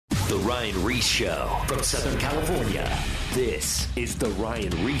The Ryan Reese Show from Southern California. This is The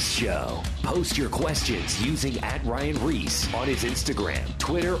Ryan Reese Show. Post your questions using @Ryan Reese on his Instagram,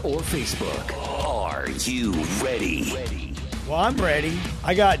 Twitter, or Facebook. Are you ready? Well, I'm ready.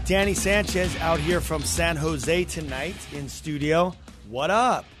 I got Danny Sanchez out here from San Jose tonight in studio. What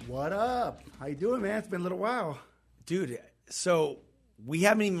up? What up? How you doing, man? It's been a little while. Dude, so we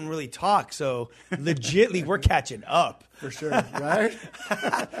haven't even really talked, so legitly we're catching up. For sure, right?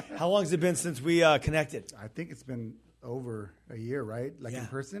 How long has it been since we connected? I think it's been over a year, right? Like in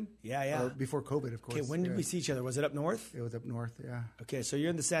person? Yeah. Or before COVID, of course. Okay, when did we see each other? Was it up north? It was up north, yeah. Okay, so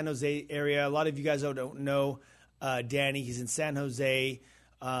you're in the San Jose area. A lot of you guys don't know Danny. He's in San Jose.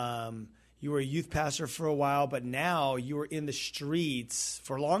 You were a youth pastor for a while, but now you are in the streets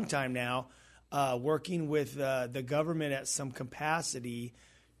for a long time now, working with the government at some capacity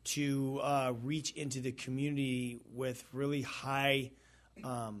to reach into the community with really high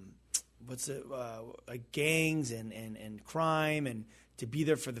gangs and crime, and to be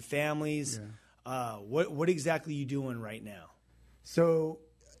there for the families. Yeah. What exactly are you doing right now? So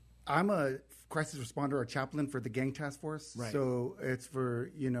I'm a crisis responder or chaplain for the gang task force. Right. So it's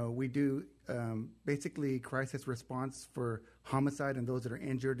for, we do basically crisis response for homicide and those that are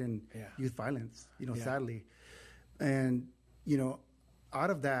injured in youth violence, sadly. And, out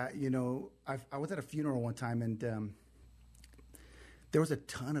of that, I was at a funeral one time, and there was a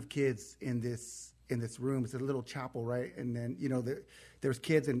ton of kids in this room. It's a little chapel, right? And then, there was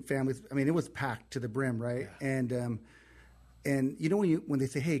kids and families. I mean, it was packed to the brim, right? Yeah. And when they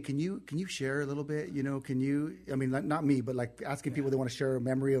say, hey, can you share a little bit? Not me, but like asking people they want to share a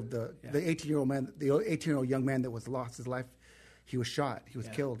memory of the 18-year-old man, the 18-year-old young man that was lost his life. He was shot. He was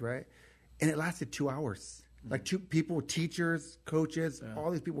killed, right? And it lasted 2 hours. Like two people, teachers, coaches, all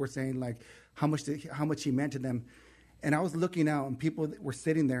these people were saying like how much he meant to them. And I was looking out, and people were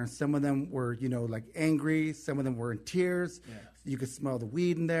sitting there, and some of them were, like angry. Some of them were in tears. Yeah. You could smell the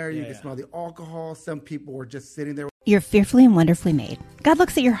weed in there. You could smell the alcohol. Some people were just sitting there. You're fearfully and wonderfully made. God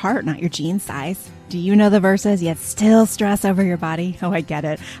looks at your heart, not your jean size. Do you know the verses, yet still stress over your body? Oh, I get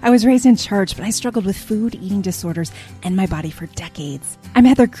it. I was raised in church, but I struggled with food, eating disorders, and my body for decades. I'm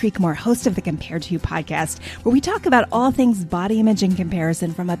Heather Creekmore, host of the Compared to You podcast, where we talk about all things body image and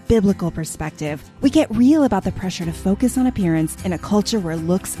comparison from a biblical perspective. We get real about the pressure to focus on appearance in a culture where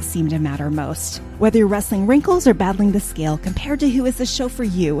looks seem to matter most. Whether you're wrestling wrinkles or battling the scale, Compared to You is the show for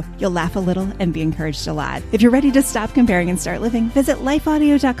you. You'll laugh a little and be encouraged a lot. If you're ready to stop comparing and start living, visit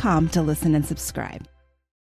lifeaudio.com to listen and subscribe.